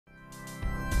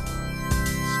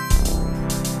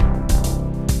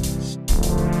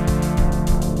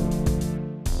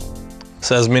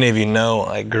So as many of you know,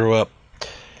 I grew up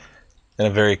in a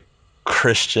very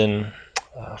Christian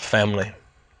family.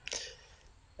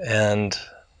 And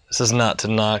this is not to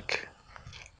knock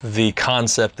the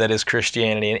concept that is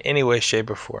Christianity in any way, shape,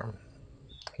 or form.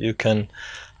 You can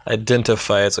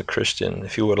identify as a Christian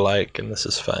if you would like, and this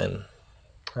is fine.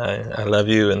 I love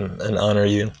you and honor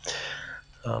you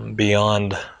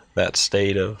beyond that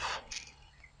state of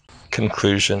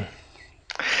conclusion.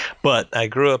 But I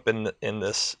grew up in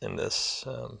this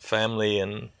family,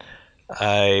 and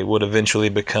I would eventually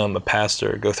become a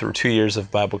pastor, go through 2 years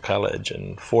of Bible college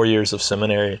and 4 years of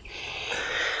seminary,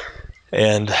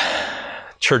 and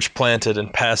church planted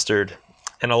and pastored.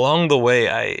 And along the way,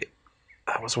 I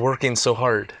was working so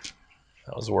hard.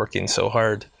 I was working so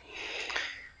hard,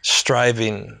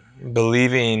 striving,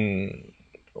 believing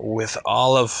with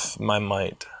all of my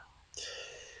might.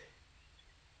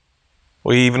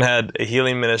 We even had a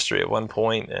healing ministry at one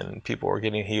point, and people were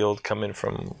getting healed coming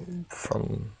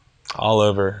from all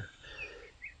over.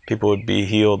 People would be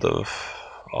healed of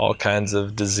all kinds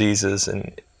of diseases,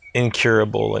 and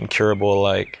incurable and curable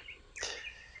alike.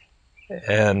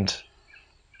 And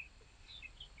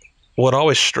what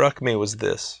always struck me was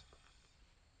this,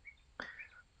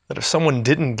 that if someone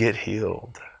didn't get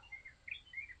healed,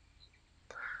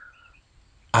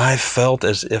 I felt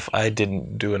as if I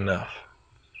didn't do enough.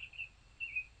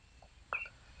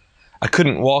 I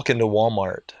couldn't walk into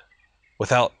Walmart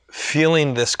without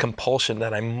feeling this compulsion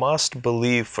that I must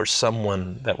believe for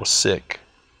someone that was sick,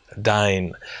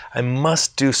 dying. I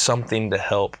must do something to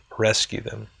help rescue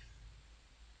them.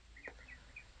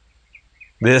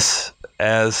 This,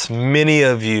 as many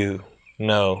of you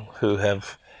know who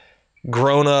have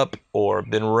grown up or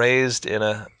been raised in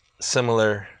a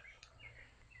similar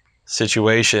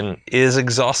situation, is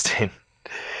exhausting.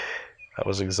 I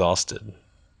was exhausted.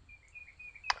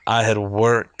 I had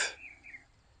worked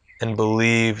and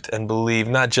believed,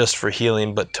 not just for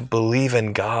healing, but to believe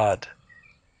in God.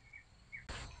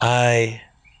 I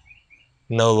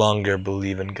no longer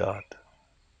believe in God.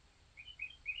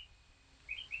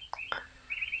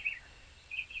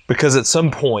 Because at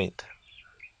some point,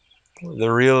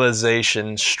 the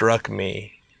realization struck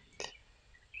me.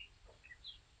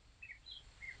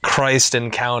 Christ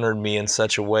encountered me in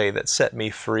such a way that set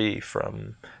me free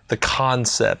from the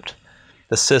concept,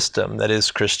 the system that is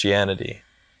Christianity.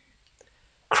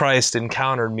 Christ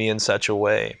encountered me in such a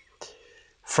way,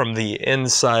 from the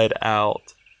inside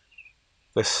out,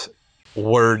 this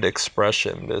word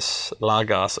expression, this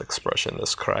logos expression,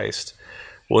 this Christ,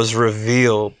 was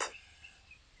revealed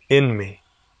in me.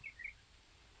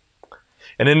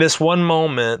 And in this one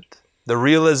moment, the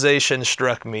realization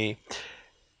struck me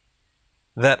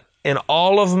that in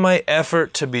all of my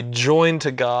effort to be joined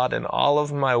to God, in all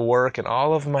of my work, and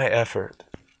all of my effort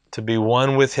to be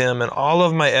one with Him, and all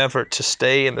of my effort to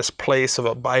stay in this place of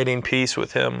abiding peace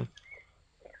with Him,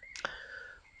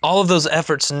 all of those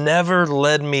efforts never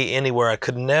led me anywhere. I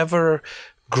could never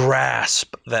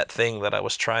grasp that thing that I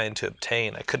was trying to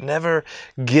obtain. I could never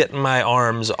get my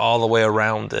arms all the way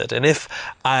around it. And if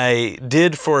I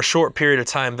did for a short period of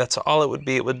time, that's all it would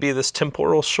be. It would be this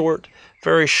temporal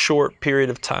very short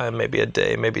period of time, maybe a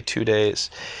day, maybe 2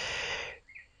 days.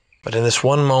 But in this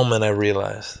one moment, I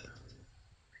realized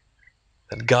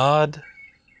that God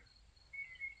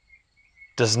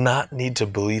does not need to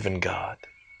believe in God.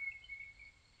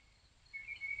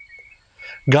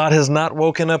 God has not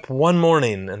woken up one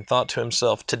morning and thought to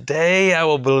himself, today I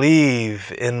will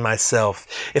believe in myself.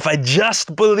 If I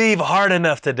just believe hard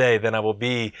enough today, then I will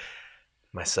be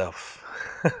myself.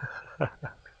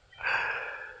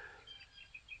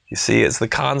 You see, it's the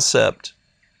concept,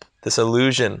 this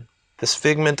illusion, this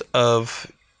figment of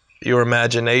your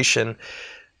imagination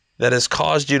that has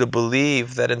caused you to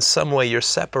believe that in some way you're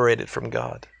separated from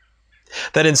God.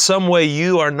 That in some way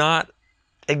you are not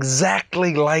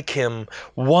exactly like Him,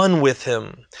 one with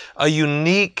Him, a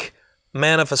unique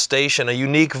manifestation, a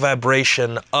unique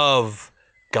vibration of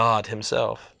God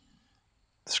Himself.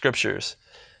 The Scriptures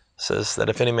says that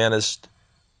if any man has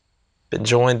been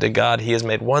joined to God, he has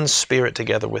made one spirit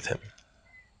together with Him.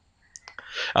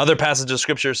 Other passages of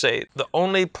Scripture say the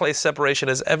only place separation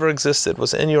has ever existed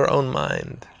was in your own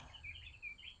mind.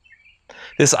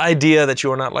 This idea that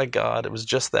you are not like God, it was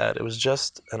just that. It was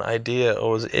just an idea. It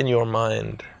was in your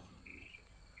mind.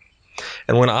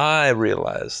 And when I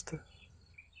realized,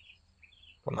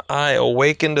 when I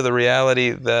awakened to the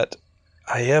reality that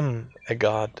I am a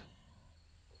God,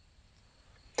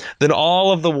 then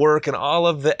all of the work and all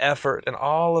of the effort and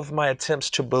all of my attempts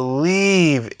to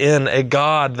believe in a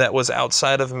God that was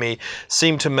outside of me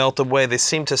seemed to melt away. They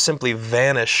seemed to simply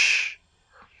vanish.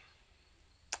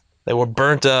 They were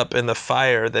burnt up in the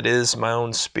fire that is my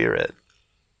own spirit.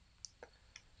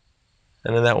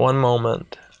 And in that one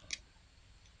moment,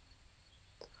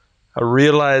 I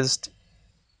realized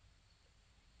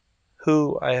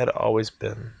who I had always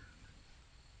been.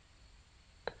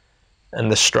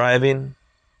 And the striving,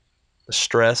 the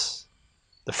stress,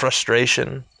 the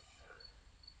frustration,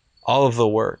 all of the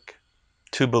work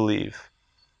to believe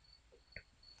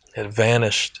had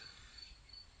vanished.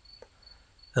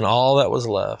 And all that was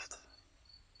left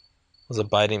was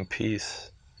abiding peace,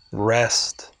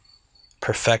 rest,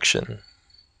 perfection,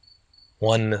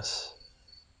 oneness,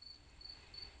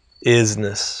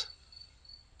 isness.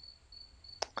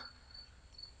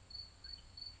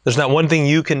 There's not one thing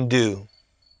you can do.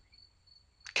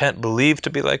 Can't believe to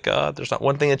be like God. There's not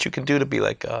one thing that you can do to be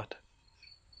like God.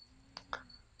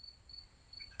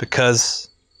 Because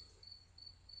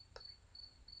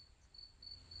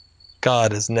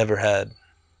God has never had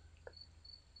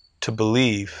to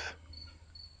believe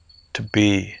to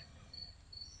be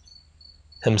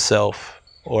himself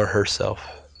or herself.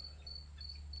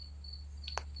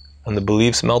 When the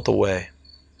beliefs melt away,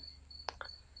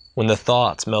 when the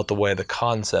thoughts melt away, the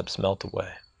concepts melt away,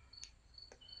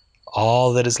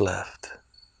 all that is left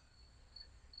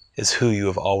is who you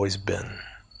have always been,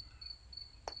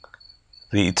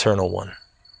 the Eternal One,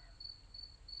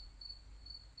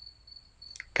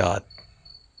 God.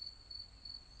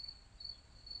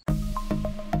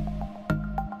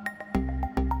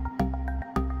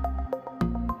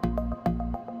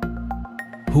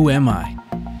 Who am I?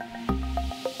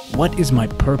 What is my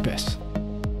purpose?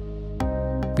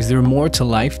 Is there more to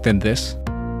life than this?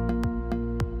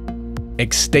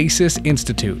 Ekstasis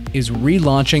Institute is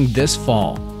relaunching this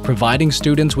fall, providing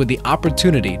students with the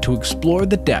opportunity to explore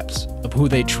the depths of who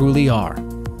they truly are.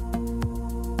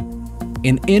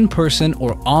 An in-person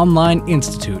or online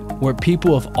institute where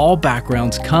people of all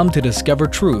backgrounds come to discover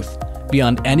truth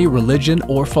beyond any religion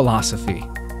or philosophy.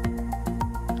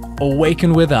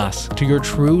 Awaken with us to your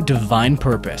true divine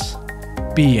purpose,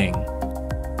 being.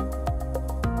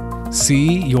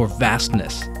 See your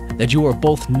vastness, that you are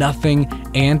both nothing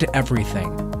and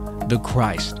everything, the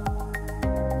Christ.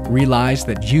 Realize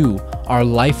that you are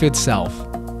life itself,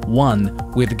 one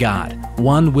with God,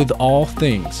 one with all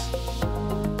things.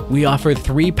 We offer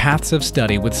 3 paths of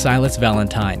study with Silas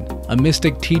Valentine, a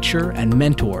mystic teacher and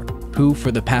mentor who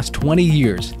for the past 20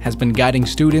 years has been guiding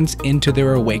students into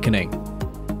their awakening.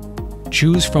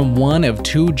 Choose from one of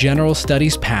 2 general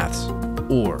studies paths,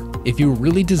 or if you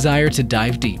really desire to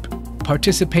dive deep,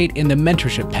 participate in the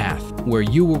mentorship path, where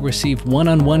you will receive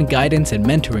one-on-one guidance and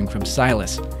mentoring from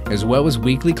Silas, as well as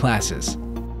weekly classes.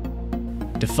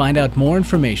 To find out more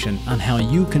information on how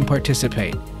you can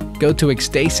participate, go to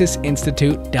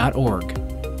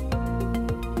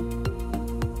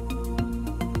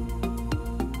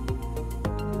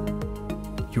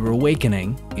ekstasisinstitute.org. Your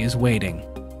awakening is waiting.